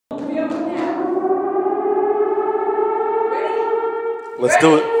Let's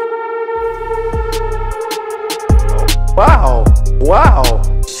do it. Wow. Wow.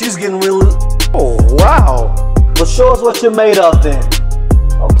 She's getting really. Oh, wow. Well, show us what you're made of then.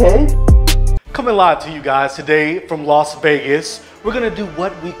 Okay. Coming live to you guys today from Las Vegas. We're going to do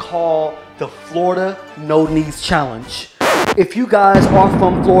what we call the Florida No Knees Challenge. If you guys are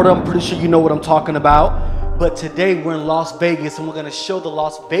from Florida, I'm pretty sure you know what I'm talking about. But today we're in Las Vegas and we're going to show the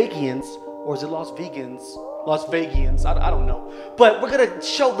Las Vegians, or is it Las Vegans? Las Vegians, I don't know. But we're going to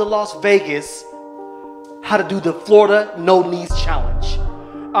show the Las Vegas how to do the Florida No Knees Challenge.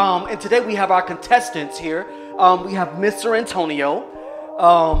 And today we have our contestants here. We have Mr. Antonio.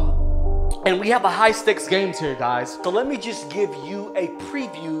 And we have a high stakes games here, guys. So let me just give you a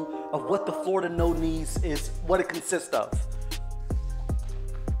preview of what the Florida No Knees is, what it consists of.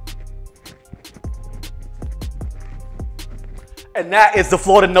 And that is the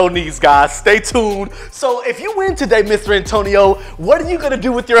Florida No Knees, guys. Stay tuned. So if you win today, Mr. Antonio, what are you gonna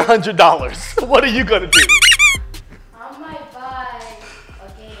do with your $100? What are you gonna do? I might buy a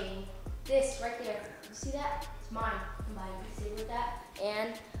game. This right there. You see that? It's mine. I'm buying a PC with that.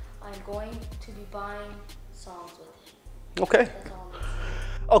 And I'm going to be buying songs with it. Okay.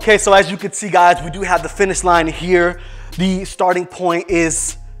 Okay, so as you can see, guys, we do have the finish line here. The starting point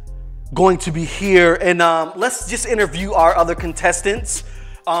is going to be here. And let's just interview our other contestants.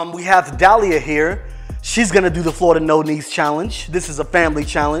 We have Dahlia here. She's gonna do the Florida No Knees Challenge. This is a family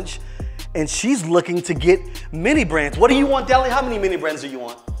challenge. And she's looking to get mini brands. What do you want, Dahlia? How many mini brands do you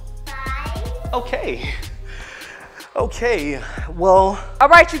want? 5. Okay. Okay, well. All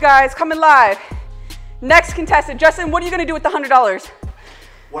right, you guys, coming live. Next contestant, Justin, what are you gonna do with the $100?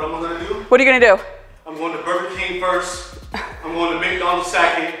 What am I gonna do? What are you gonna do? I'm going to Burger King first. I'm going to McDonald's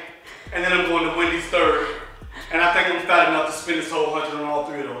second. And then I'm going to Wendy's third. And I think I'm fat enough to spend this whole 100 on all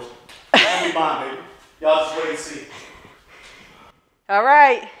 3 of those. I'll be mine, baby. Y'all just wait and see. All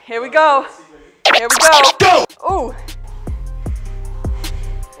right, here we go. Here we go. Go! Ooh.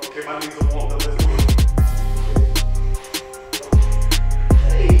 Okay, my knees are warmed up. Let's do it.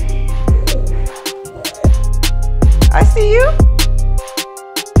 Hey. I see you.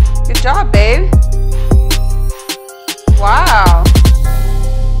 Good job, babe. Wow.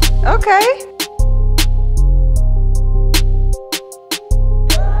 Okay.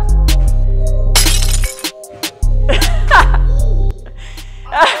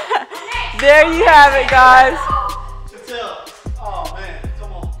 There you have it, guys. Oh man,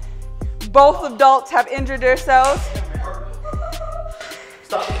 come on. Both adults have injured themselves.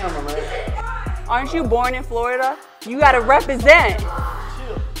 Stop the camera, man. Aren't you born in Florida? You gotta represent.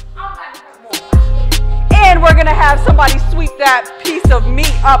 And we're gonna have somebody sweep that piece of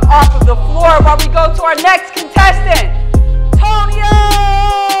meat up off of the floor while we go to our next contestant, Tonio!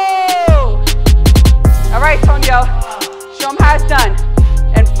 All right, Tonio, show them how it's done.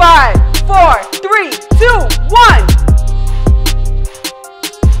 And 5, 4, 3, 2, 1.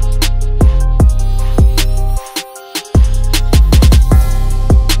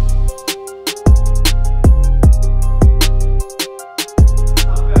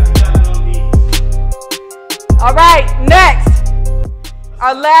 All right, next,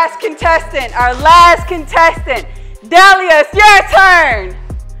 our last contestant, Dahlia, it's your turn.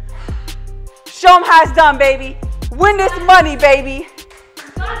 Show them how it's done, baby. Win this money, baby.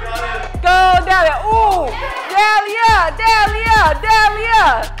 Go, Dahlia. Ooh, Dahlia. Go,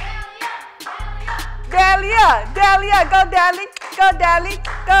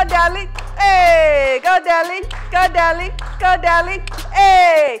 Dahlia. Hey, go, Dahlia.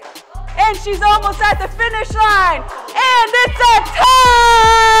 Hey. And she's almost at the finish line. And it's a tie!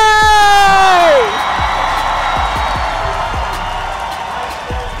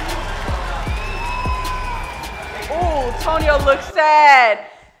 Ooh, Tonio looks sad.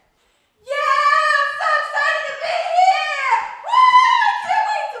 Yeah, I'm so excited to be here. Woo, I can't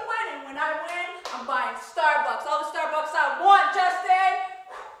wait to win. And when I win, I'm buying Starbucks. All the Starbucks I want, Justin.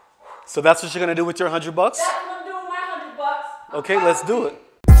 So that's what you're gonna do with your $100? That's what I'm doing with my $100. Okay, let's do it.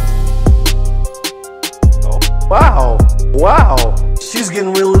 Wow, wow. She's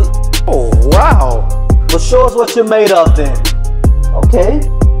getting really, oh, wow. Well, show us what you're made of then. Okay.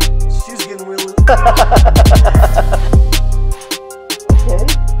 She's getting really, okay.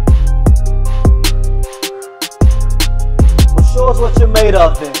 Well, show us what you're made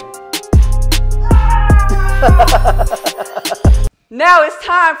of then. Now it's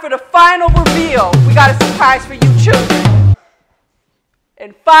time for the final reveal. We got a surprise for you, children.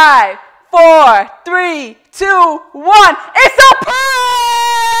 In 5, 4, 3, 2, 1. It's a prank!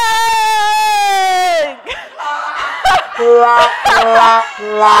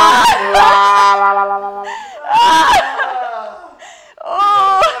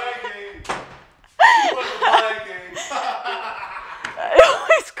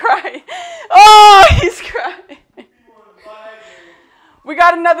 We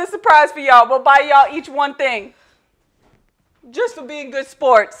got another surprise for y'all. We'll buy y'all each one thing. Just for being good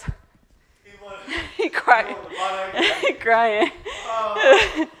sports. He crying. He crying.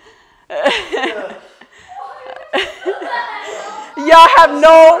 Y'all have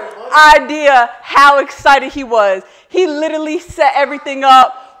no idea how excited he was. He literally set everything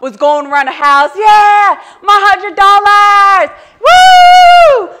up, was going around the house. Yeah, my $100.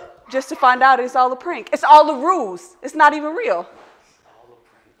 Woo! Just to find out it's all a prank. It's all a ruse. It's not even real.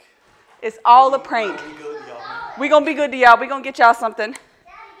 It's all a prank. We're going to be good to y'all. We're going to get y'all something.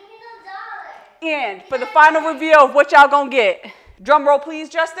 And for the final reveal of what y'all going to get. Drum roll, please,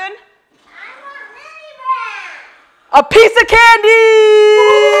 Justin. A piece of candy!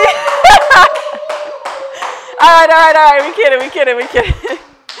 all right. We kidding.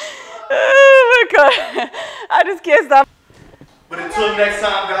 Oh my God. I just can't stop. But until next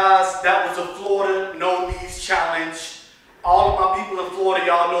time, guys, that was a Florida No Knees Challenge. All of my people in Florida,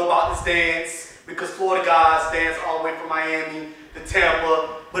 y'all know about this dance because Florida guys dance all the way from Miami to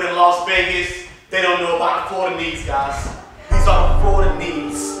Tampa. But in Las Vegas, they don't know about the Florida knees, guys. These are the Florida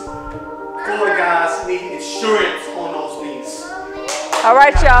knees. Florida guys need insurance on those knees. All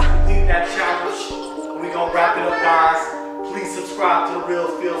right, y'all. Complete that challenge. We're going to wrap it up, guys. Please subscribe to The Real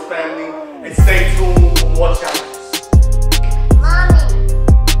Fields Family and stay tuned.